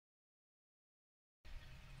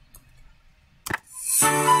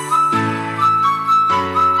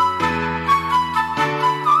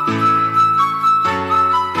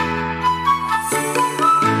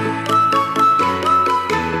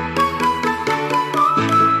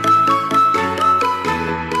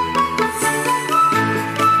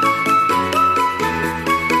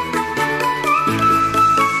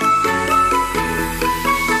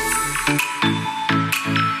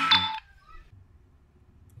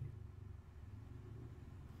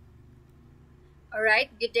All right,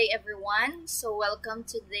 good day everyone. So welcome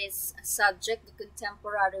to this subject, the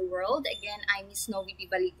contemporary world. Again, I'm Miss Novi Di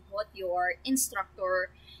Baliguhot, your instructor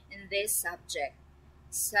in this subject.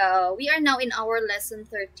 So we are now in our lesson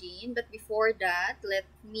 13, but before that, let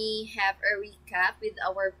me have a recap with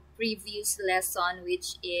our previous lesson,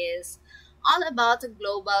 which is all about the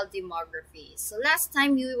global demography. So last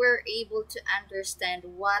time we were able to understand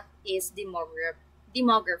what is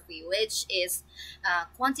demography, which is a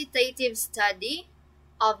quantitative study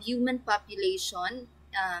of human population,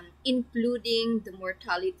 including the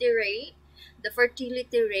mortality rate, the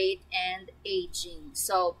fertility rate, and aging.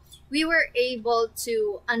 So we were able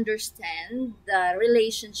to understand the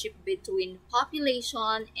relationship between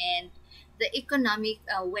population and the economic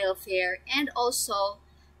welfare, and also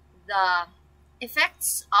the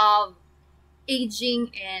effects of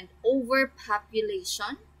aging and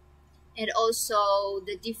overpopulation, and also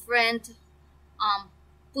the different um,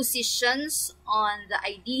 positions on the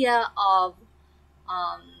idea of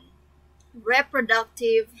um,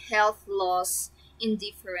 reproductive health laws in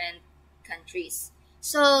different countries.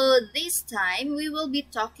 So this time we will be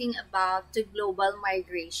talking about the global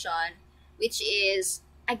migration, which is,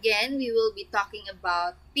 again, we will be talking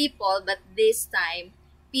about people, but this time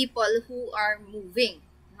people who are moving,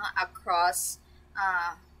 across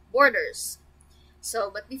borders. So,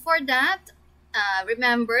 but before that,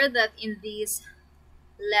 remember that in this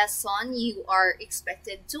lesson, you are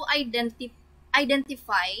expected to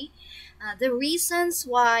identify the reasons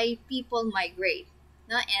why people migrate,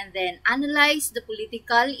 no? And then analyze the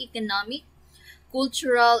political, economic,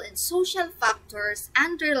 cultural, and social factors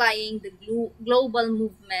underlying the global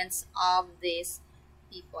movements of these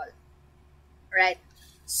people. Right?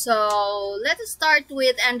 So let us start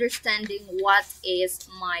with understanding what is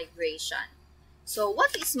migration. So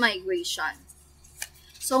what is migration?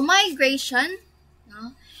 So migration,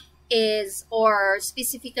 is, or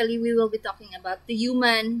specifically we will be talking about the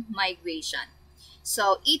human migration.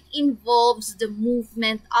 So it involves the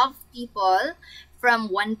movement of people from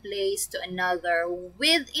one place to another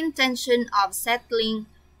with intention of settling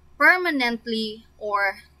permanently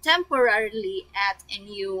or temporarily at a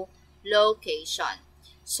new location.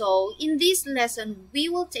 So in this lesson, we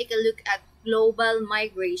will take a look at global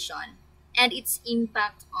migration and its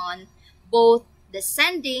impact on both the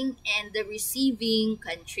sending and the receiving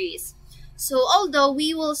countries. So although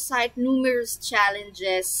we will cite numerous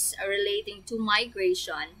challenges relating to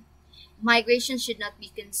migration should not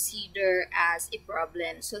be considered as a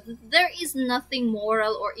problem. So there is nothing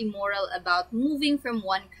moral or immoral about moving from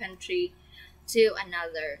one country to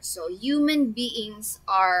another. So human beings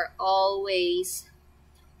are always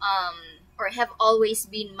or have always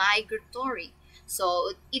been migratory.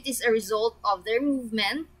 So it is a result of their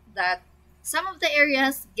movement that some of the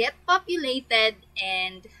areas get populated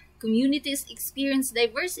and communities experience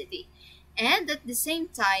diversity, and at the same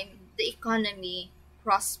time, the economy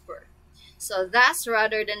prosper. So thus,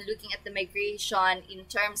 rather than looking at the migration in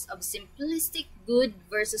terms of simplistic good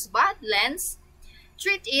versus bad lens,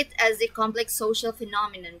 treat it as a complex social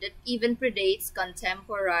phenomenon that even predates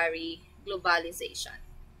contemporary globalization.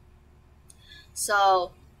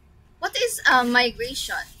 So, what is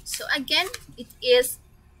migration? So again, it is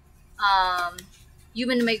um,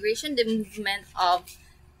 human migration, the movement of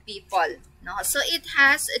people. No? So it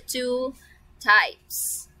has two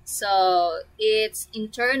types. So it's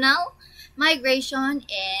internal migration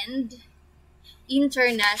and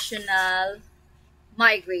international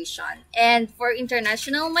migration. And for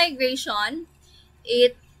international migration,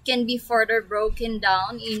 it can be further broken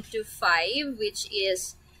down into five, which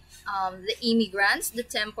is the immigrants, the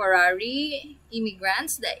temporary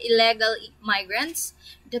immigrants, the illegal migrants,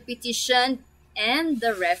 the petition, and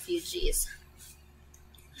the refugees.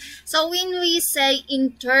 So when we say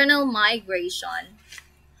internal migration,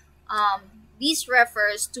 this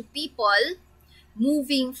refers to people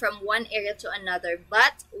moving from one area to another,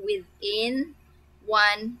 but within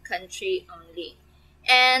one country only,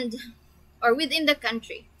 and or within the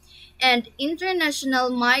country. And international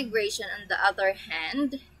migration, on the other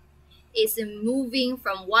hand, is moving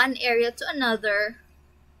from one area to another,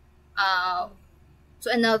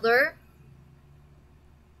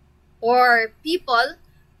 or people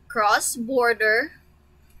cross border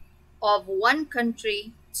of one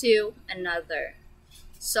country to another.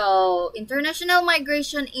 So international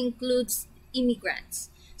migration includes immigrants.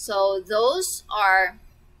 So those are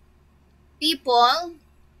people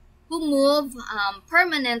who move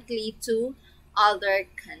permanently to other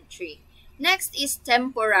country. Next is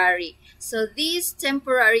temporary. So these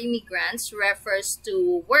temporary migrants refers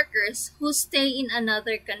to workers who stay in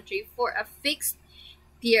another country for a fixed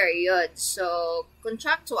period. So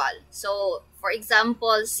contractual. So for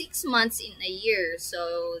example, 6 months in a year.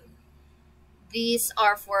 So these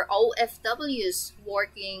are for OFWs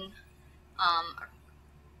working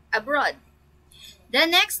abroad. The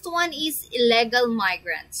next one is illegal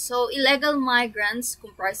migrants. So illegal migrants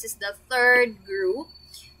comprises the third group,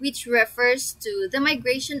 which refers to the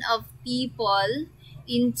migration of people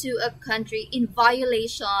into a country in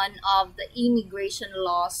violation of the immigration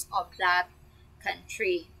laws of that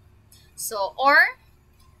country. So, or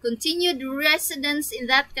continued residence in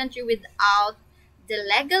that country without the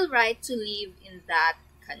legal right to live in that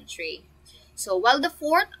country. So, while the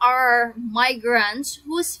fourth are migrants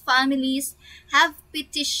whose families have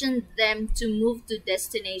petitioned them to move to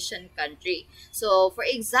destination country. So, for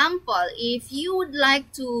example, if you would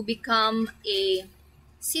like to become a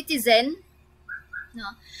citizen, no,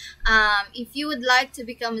 if you would like to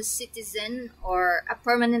become a citizen or a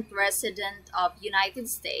permanent resident of United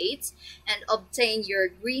States and obtain your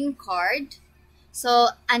green card,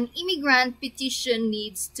 so an immigrant petition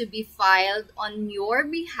needs to be filed on your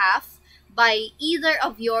behalf by either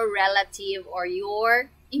of your relative or your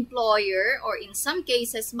employer, or in some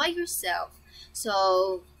cases by yourself.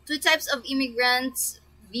 So two types of immigrants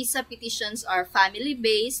visa petitions are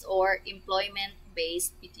family-based or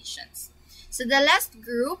employment-based petitions. So the last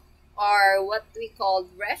group are what we call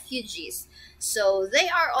refugees. So they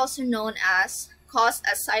are also known as cause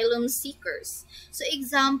asylum seekers. So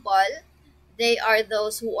example, they are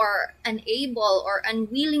those who are unable or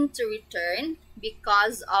unwilling to return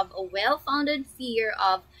because of a well-founded fear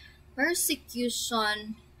of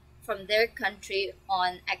persecution from their country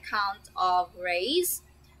on account of race,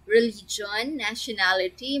 religion,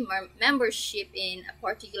 nationality, membership in a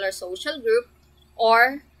particular social group,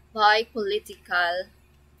 or by political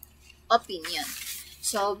opinion.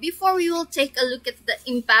 So before we will take a look at the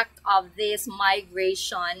impact of this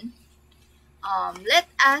migration, let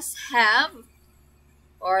us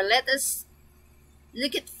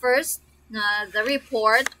look at first the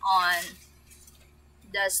report on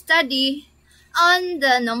the study on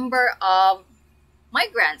the number of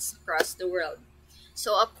migrants across the world.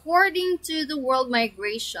 So according to the World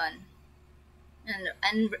Migration and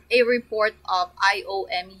a report of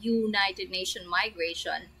IOM, United Nations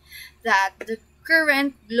Migration, that the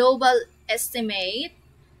current global estimate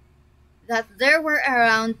that there were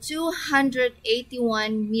around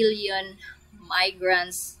 281 million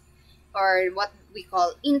migrants, or what we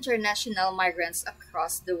call international migrants,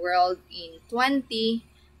 across the world in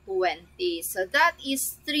 2020. So that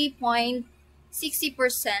is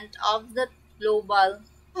 3.60% of the global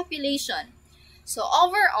population. So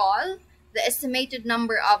overall, the estimated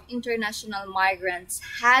number of international migrants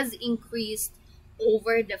has increased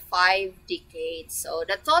over the 5 decades. So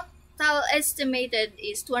the total estimated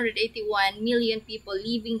is 281 million people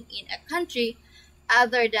living in a country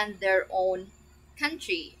other than their own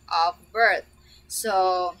country of birth.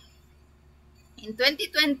 So in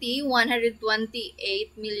 2020,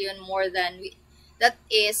 128 million more than that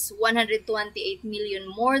is 128 million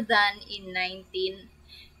more than in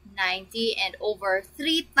 1990, and over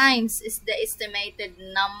 3 times is the estimated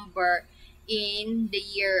number in the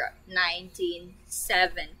year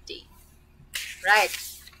 1970. Right.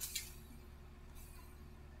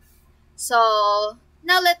 So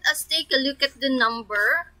now let us take a look at the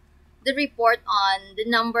report on the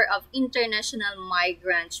number of international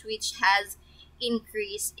migrants, which has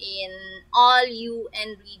increased in all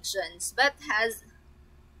UN regions, but has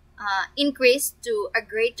increased to a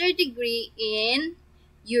greater degree in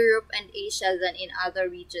Europe and Asia than in other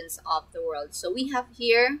regions of the world. So we have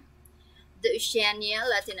here the Oceania,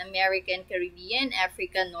 Latin America and Caribbean,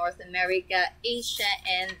 Africa, North America, Asia,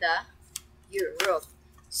 and the Europe.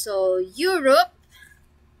 So Europe,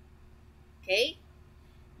 okay,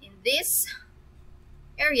 in this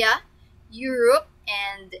area, Europe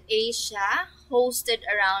and Asia hosted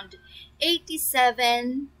around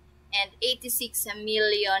 87 and 86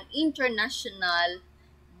 million international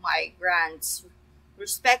migrants,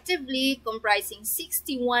 respectively, comprising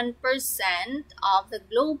 61% of the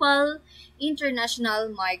global international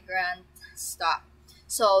migrant stock.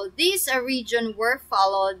 So these region were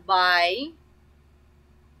followed by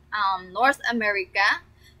North America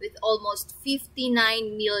with almost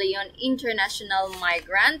 59 million international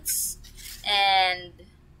migrants, and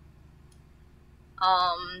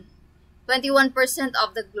 21%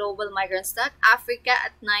 of the global migrant stock, Africa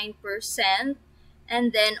at 9%,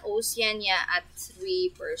 and then Oceania at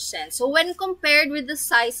 3%. So when compared with the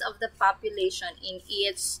size of the population in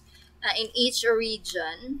each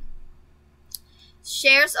region,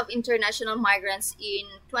 shares of international migrants in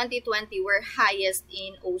 2020 were highest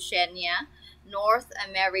in Oceania, North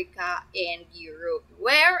America, and Europe,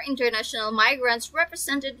 where international migrants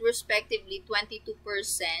represented respectively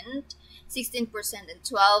 22%, 16%, and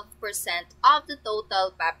 12% of the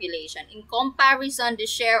total population. In comparison, the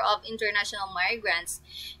share of international migrants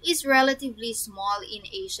is relatively small in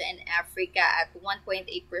Asia and Africa at 1.8%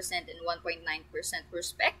 and 1.9%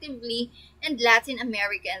 respectively, and Latin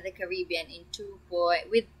America and the Caribbean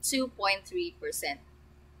with 2.3%.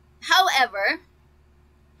 However,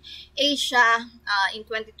 Asia in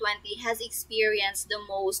 2020 has experienced the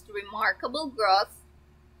most remarkable growth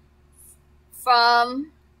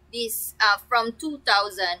from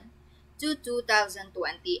 2000 to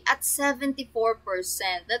 2020 at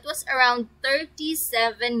 74%. That was around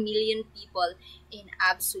 37 million people in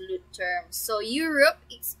absolute terms. So Europe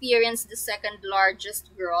experienced the second largest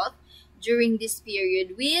growth during this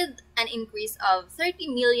period with an increase of 30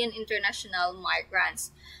 million international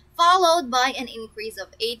migrants, followed by an increase of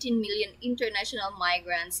 18 million international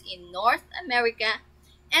migrants in North America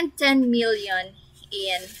and 10 million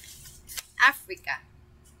in Africa.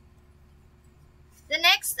 The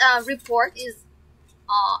next report is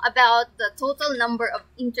about the total number of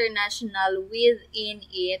international within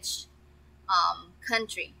each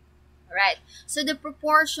country. All right. So the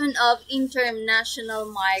proportion of international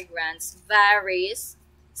migrants varies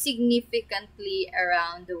significantly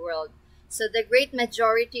around the world. So the great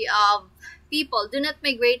majority of people do not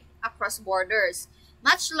migrate across borders.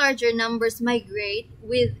 Much larger numbers migrate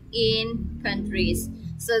within countries.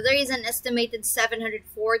 So there is an estimated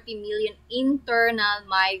 740 million internal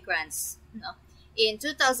migrants in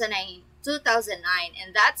 2009.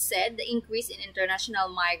 And that said, the increase in international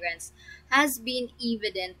migrants has been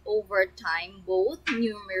evident over time, both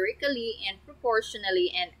numerically and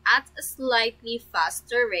proportionally, and at a slightly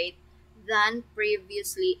faster rate than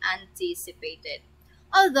previously anticipated.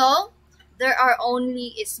 Although there are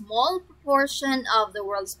only a small proportion of the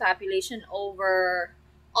world's population overall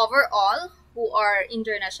who are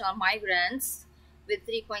international migrants, with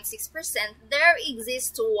 3.6%, there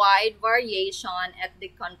exists wide variation at the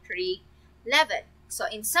country level. So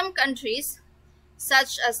in some countries,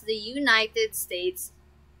 such as the United States,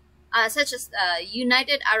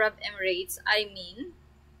 United Arab Emirates,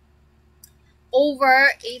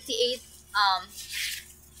 over 88%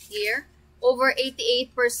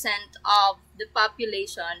 of the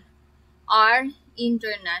population are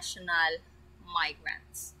international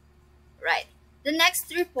migrants. Right. The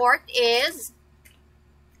next report is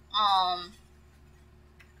all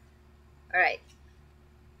right.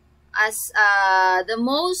 As the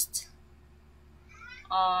most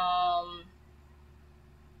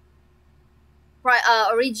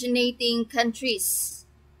originating countries,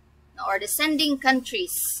 or the sending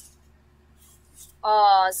countries,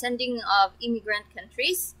 sending of immigrant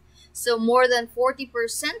countries. So more than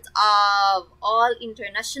 40% of all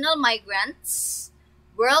international migrants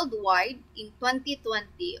worldwide in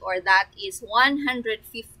 2020, or that is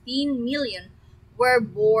 115 million, were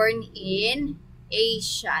born in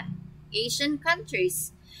Asian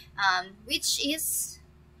countries, which is,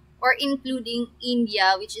 or including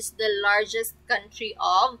India, which is the largest country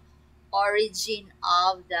of origin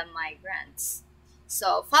of the migrants.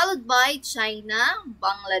 So followed by China,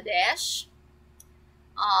 Bangladesh,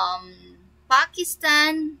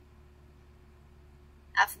 Pakistan,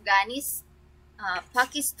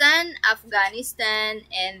 Afghanistan,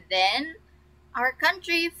 and then our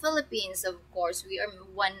country, Philippines. Of course, we are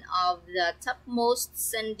one of the topmost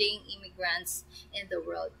sending immigrants in the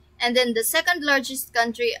world. And then the second largest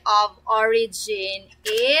country of origin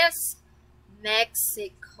is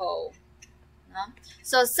Mexico.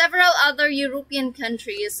 So several other European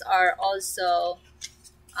countries are also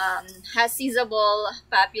has sizable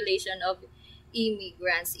population of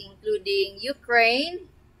immigrants, including Ukraine,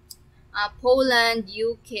 Poland,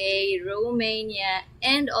 UK, Romania,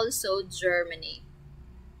 and also Germany.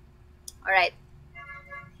 All right.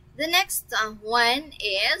 The next one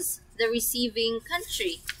is the receiving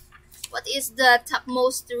country. What is the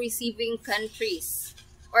topmost receiving countries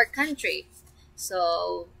or country?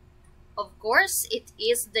 So, of course, it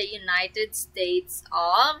is the United States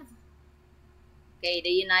of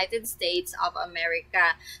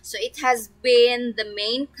America. So it has been the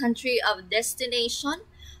main country of destination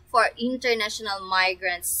for international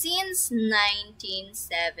migrants since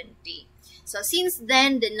 1970. So since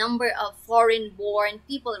then, the number of foreign-born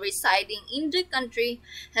people residing in the country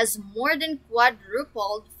has more than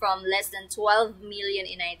quadrupled from less than 12 million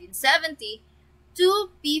in 1970 to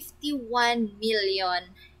 51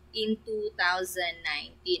 million in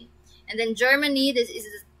 2019. And then Germany, this is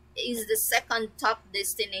the second top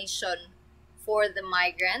destination for the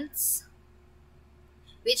migrants.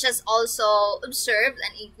 which has also observed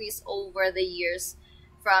an increase over the years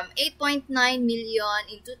from 8.9 million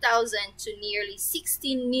in 2000 to nearly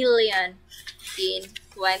 16 million in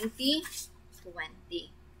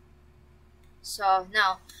 2020. So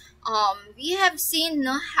now, we have seen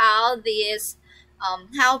how this,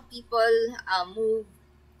 how people move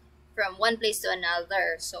from one place to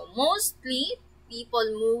another. So mostly people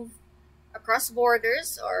move across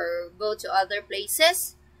borders or go to other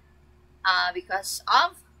places because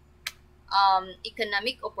of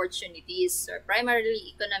economic opportunities, or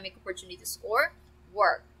primarily economic opportunities or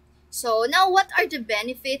work. So now, what are the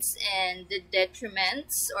benefits and the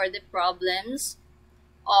detriments or the problems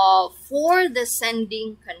for the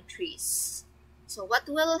sending countries? So what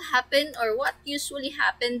will happen, or what usually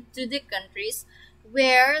happen to the countries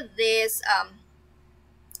where this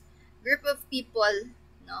group of people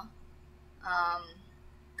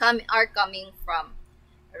are coming from?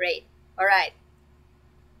 Right. All right.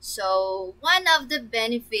 So one of the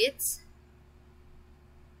benefits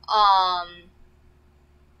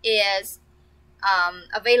is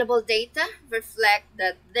available data reflect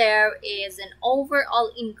that there is an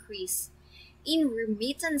overall increase in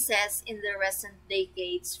remittances in the recent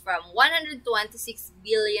decades from 126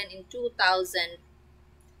 billion in 2000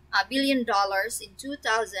 billion dollars in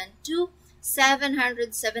 2000 to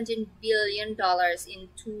 717 billion dollars in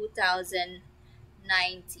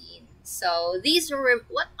 2019. So these are,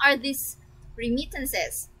 what are these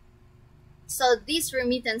remittances? So these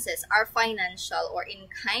remittances are financial or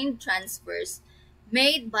in-kind transfers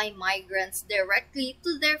made by migrants directly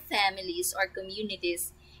to their families or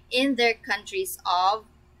communities in their countries of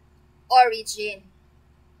origin.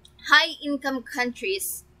 High-income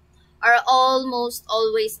countries are almost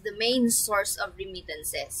always the main source of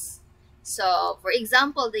remittances. So, for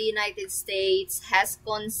example, the United States has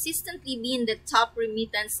consistently been the top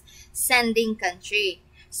remittance sending country.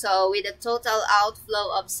 So, with a total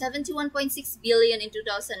outflow of 71.6 billion in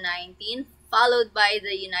 2019, followed by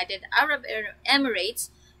the United Arab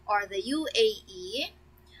Emirates or the UAE,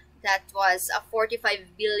 that was a $45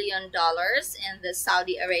 billion, and the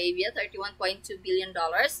Saudi Arabia, $31.2 billion.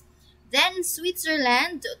 Then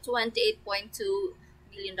Switzerland, $28.2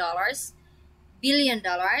 billion, and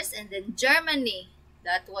then Germany,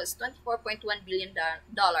 that was $24.1 billion.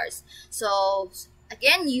 So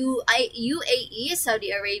again, UAE,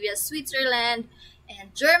 Saudi Arabia, Switzerland,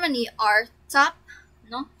 and Germany are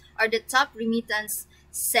the top remittance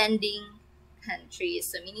sending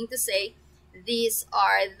countries. So meaning to say, these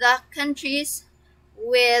are the countries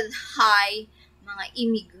with high mga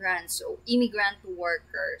immigrants, so immigrant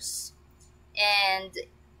workers. And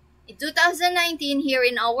in 2019, here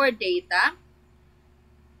in our data,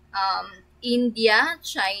 India,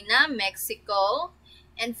 China, Mexico,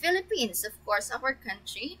 and Philippines, of course, our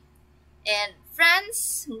country, and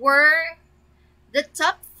France were the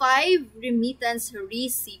top 5 remittance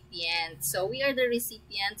recipients. So we are the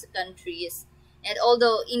recipient countries. And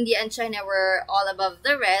although India and China were all above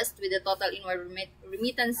the rest, with the total inward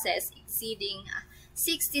remittances exceeding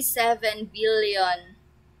 67 billion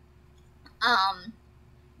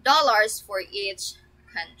dollars for each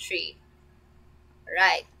country.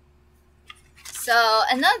 Right. So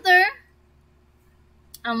another,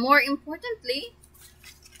 more importantly,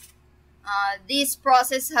 this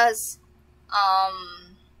process has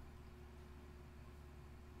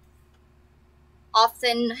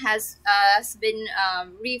often has been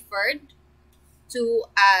referred to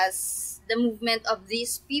as the movement of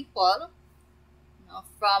these people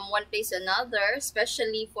from one place to another,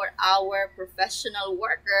 especially for our professional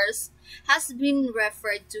workers, has been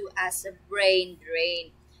referred to as a brain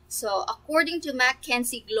drain. So according to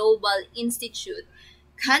Mackenzie Global Institute,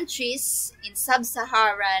 countries in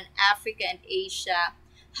sub-Saharan Africa and Asia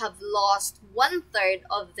have lost 1/3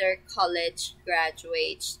 of their college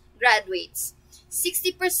graduates.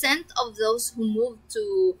 60% of those who moved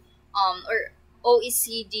to or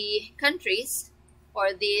OECD countries,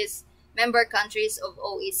 or these member countries of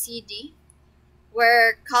OECD,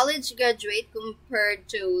 were college graduate compared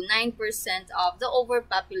to 9% of the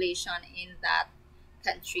overpopulation in that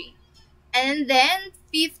country. And then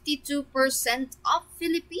 52% of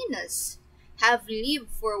Filipinos have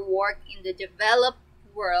lived for work in the developed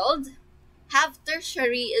world, have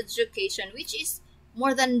tertiary education, which is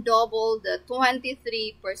more than double the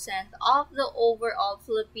 23% of the overall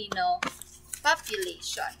Filipino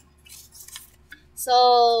population.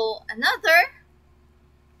 So another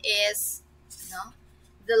is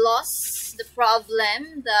the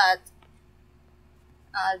problem that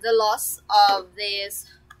the loss of these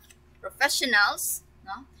professionals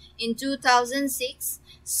In 2006,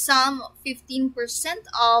 some 15%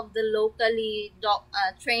 of the locally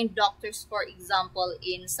trained doctors, for example,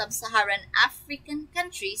 in sub-Saharan African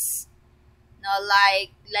countries, now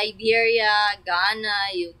like Liberia,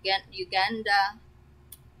 Ghana, Uganda,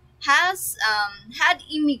 has had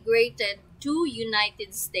immigrated to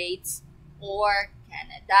United States or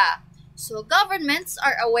Canada. So governments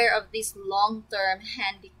are aware of this long-term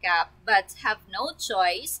handicap but have no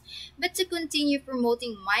choice but to continue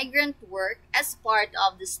promoting migrant work as part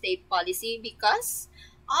of the state policy because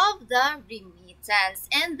of the remittance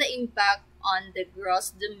and the impact on the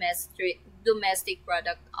gross domestic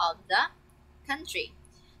product of the country.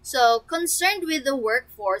 So, concerned with the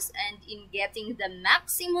workforce and in getting the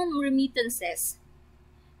maximum remittances,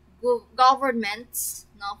 governments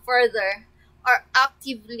now further are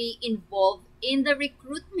actively involved in the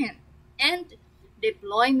recruitment and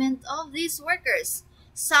deployment of these workers.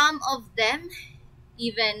 Some of them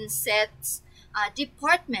even set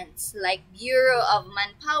departments like Bureau of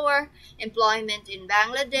Manpower, Employment in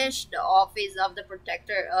Bangladesh, the Office of the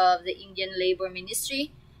Protector of the Indian Labor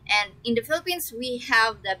Ministry, and in the Philippines we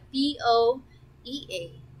have the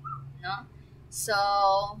POEA. No?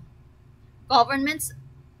 So governments,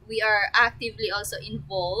 we are actively also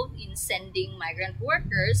involved in sending migrant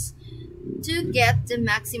workers to get the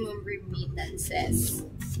maximum remittances.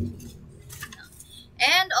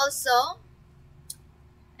 And also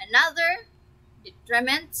another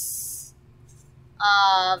detriments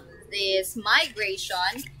of this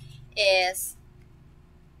migration is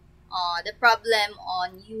the problem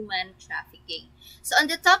on human trafficking. So on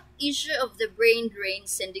the top issue of the brain drain,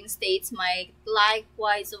 sending states might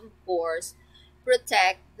likewise, of course,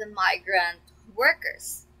 protect the migrant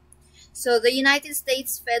workers. So the United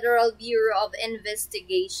States Federal Bureau of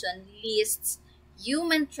Investigation lists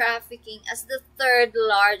human trafficking as the third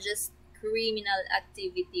largest criminal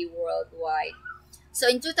activity worldwide. So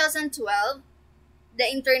in 2012,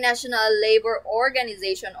 the International Labor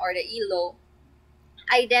Organization, or the ILO,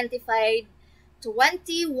 identified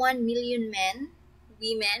 21 million men,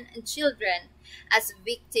 women, and children as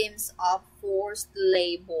victims of forced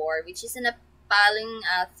labor, which is an appalling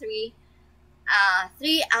three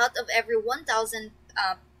out of every 1,000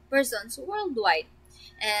 persons worldwide.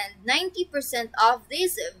 And 90% of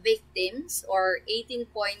these victims, or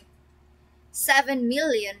 18.7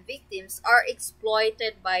 million victims, are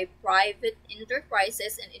exploited by private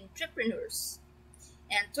enterprises and entrepreneurs.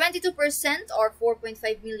 And 22%, or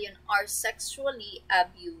 4.5 million, are sexually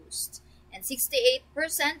abused. And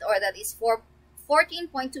 68%, or that is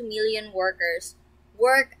 14.2 million workers,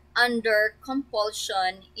 work under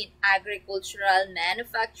compulsion in agricultural,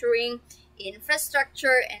 manufacturing,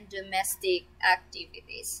 infrastructure, and domestic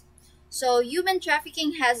activities. So human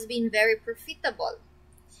trafficking has been very profitable,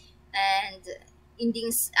 and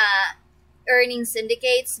earning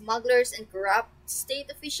syndicates, smugglers, and corrupt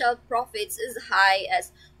state official profits as high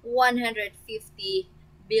as $150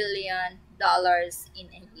 billion in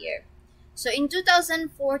a year. So in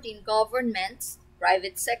 2014, governments,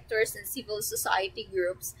 private sectors, and civil society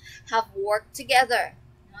groups have worked together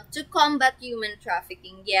to combat human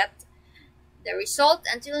trafficking, yet the result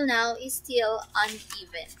until now is still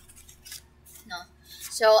uneven. No.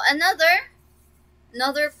 So another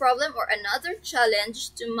problem or another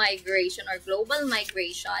challenge to migration or global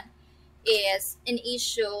migration is an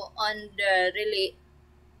issue on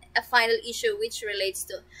a final issue which relates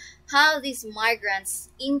to how these migrants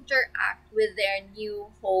interact with their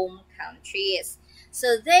new home countries.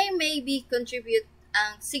 So they maybe contribute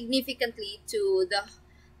significantly to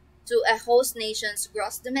a host nation's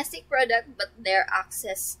gross domestic product, but their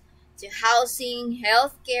access to housing,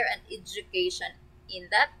 healthcare, and education in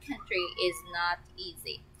that country is not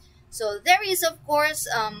easy. So there is, of course,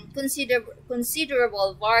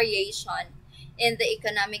 considerable variation in the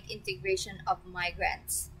economic integration of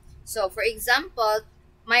migrants. So, for example,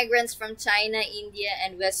 migrants from China, India,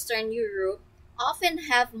 and Western Europe often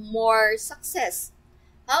have more success.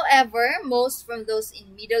 However, most from those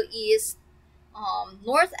in Middle East,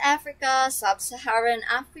 North Africa, Sub-Saharan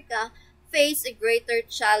Africa face greater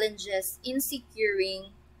challenges in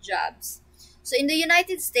securing jobs. So in the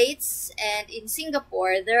United States and in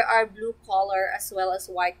Singapore, there are blue-collar as well as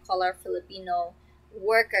white-collar Filipino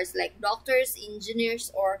workers like doctors,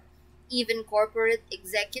 engineers, or even corporate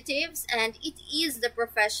executives, and it is the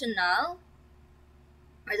professional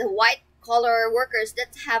or the white-collar workers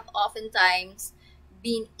that have oftentimes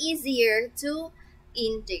been easier to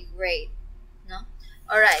integrate. No?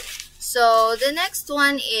 Alright, so the next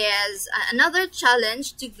one is another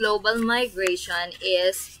challenge to global migration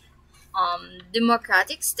is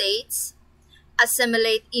democratic states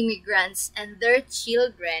assimilate immigrants and their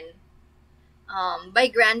children by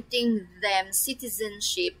granting them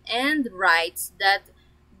citizenship and rights that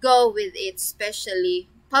go with it, especially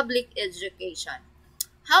public education.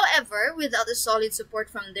 However, without a solid support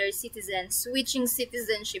from their citizens, switching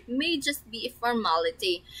citizenship may just be a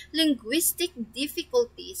formality. Linguistic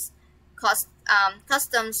difficulties,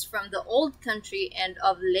 customs from the old country, and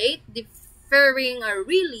of late differing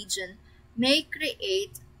religion may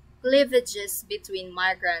create cleavages between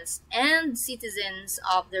migrants and citizens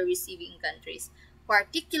of the receiving countries,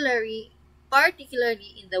 particularly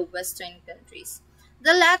in the Western countries.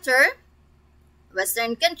 The latter,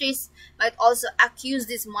 Western countries, might also accuse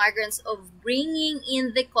these migrants of bringing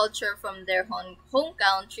in the culture from their home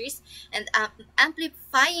countries and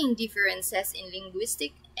amplifying differences in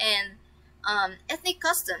linguistic and ethnic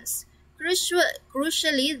customs.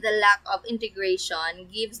 Crucially, the lack of integration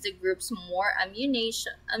gives the groups more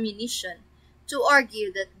ammunition to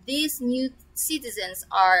argue that these new citizens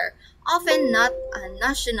are often not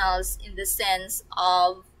nationals in the sense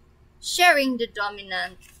of sharing the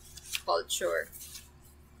dominant culture.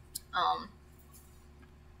 Um,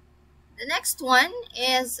 the next one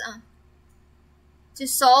is to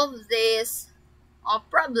solve these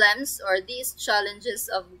problems or these challenges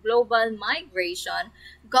of global migration.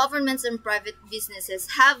 Governments and private businesses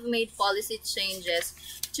have made policy changes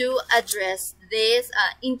to address this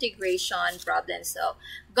integration problem. So,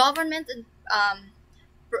 government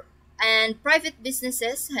and private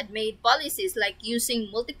businesses had made policies like using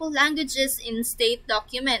multiple languages in state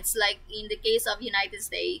documents, like in the case of United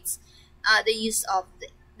States, the use of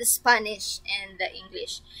the Spanish and the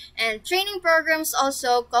English. And training programs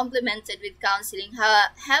also complemented with counseling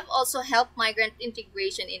have also helped migrant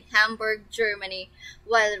integration in Hamburg, Germany,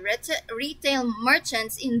 while retail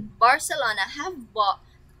merchants in Barcelona have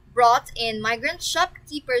brought in migrant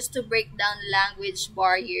shopkeepers to break down language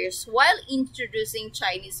barriers while introducing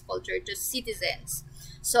Chinese culture to citizens.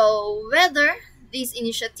 So whether this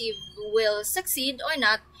initiative will succeed or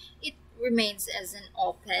not, it remains as an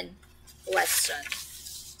open question.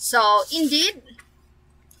 So indeed,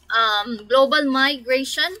 global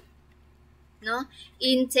migration, no,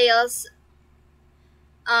 entails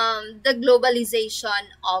the globalization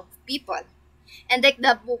of people. And like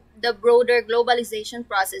the broader globalization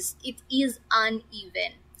process, it is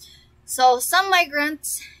uneven. So some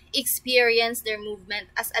migrants experience their movement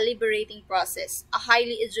as a liberating process. A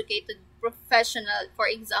highly educated professional, for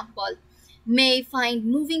example, may find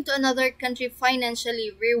moving to another country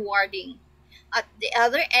financially rewarding. At the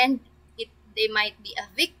other end, they might be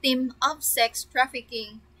a victim of sex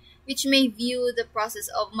trafficking, which may view the process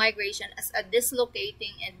of migration as a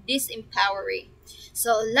dislocating and disempowering.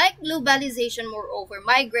 So, like globalization, moreover,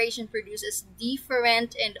 migration produces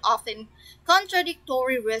different and often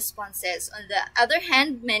contradictory responses. On the other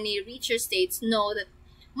hand, many richer states know that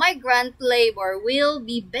migrant labor will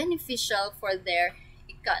be beneficial for their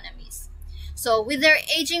economies. So, with their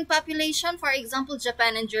aging population, for example,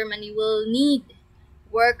 Japan and Germany will need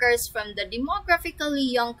workers from the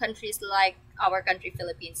demographically young countries like our country,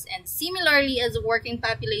 Philippines. And similarly, as a working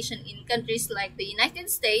population in countries like the United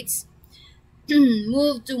States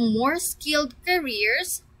move to more skilled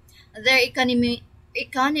careers, their economy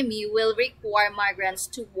will require migrants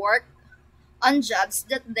to work on jobs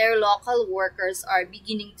that their local workers are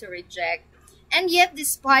beginning to reject. And yet,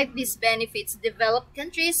 despite these benefits, developed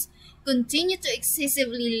countries continue to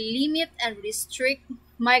excessively limit and restrict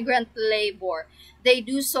migrant labor. They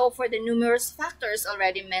do so for the numerous factors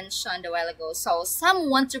already mentioned a while ago. So some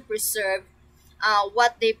want to preserve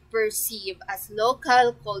what they perceive as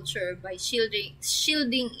local culture by shielding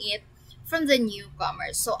it from the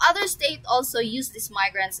newcomers. So other states also use these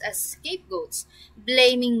migrants as scapegoats,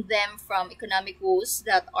 blaming them from economic woes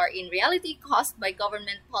that are in reality caused by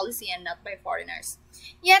government policy and not by foreigners.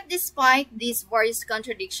 Yet, despite this various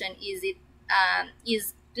contradiction,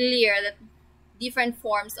 is clear that different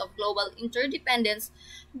forms of global interdependence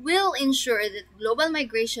will ensure that global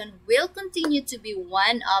migration will continue to be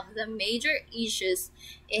one of the major issues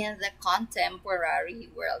in the contemporary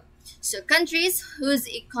world. So countries whose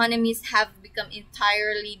economies have become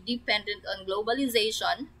entirely dependent on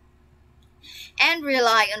globalization and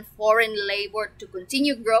rely on foreign labor to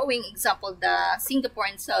continue growing, example the Singapore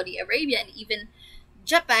and Saudi Arabia and even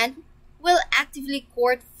Japan, will actively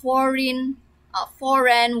court foreign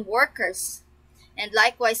workers. And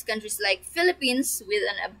likewise, countries like Philippines, with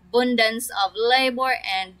an abundance of labor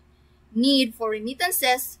and need for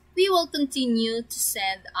remittances, we will continue to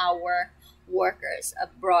send our workers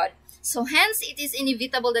abroad. So hence, it is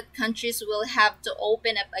inevitable that countries will have to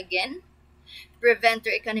open up again, prevent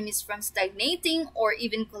their economies from stagnating or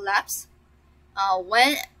even collapse,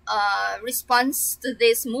 when response to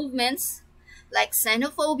these movements like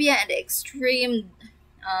xenophobia and extreme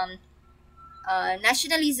um,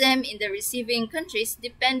 nationalism in the receiving countries,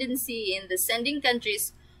 dependency in the sending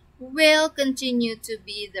countries will continue to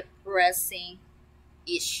be the pressing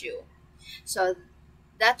issue. So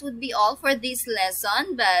that would be all for this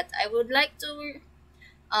lesson, but I would like to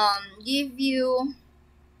give you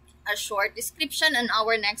a short description on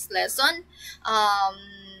our next lesson.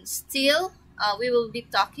 Still, we will be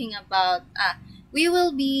talking about, we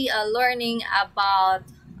will be learning about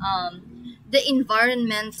the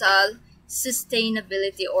environmental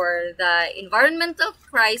sustainability, or the environmental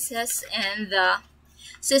crisis and the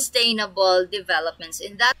sustainable developments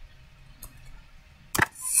in that.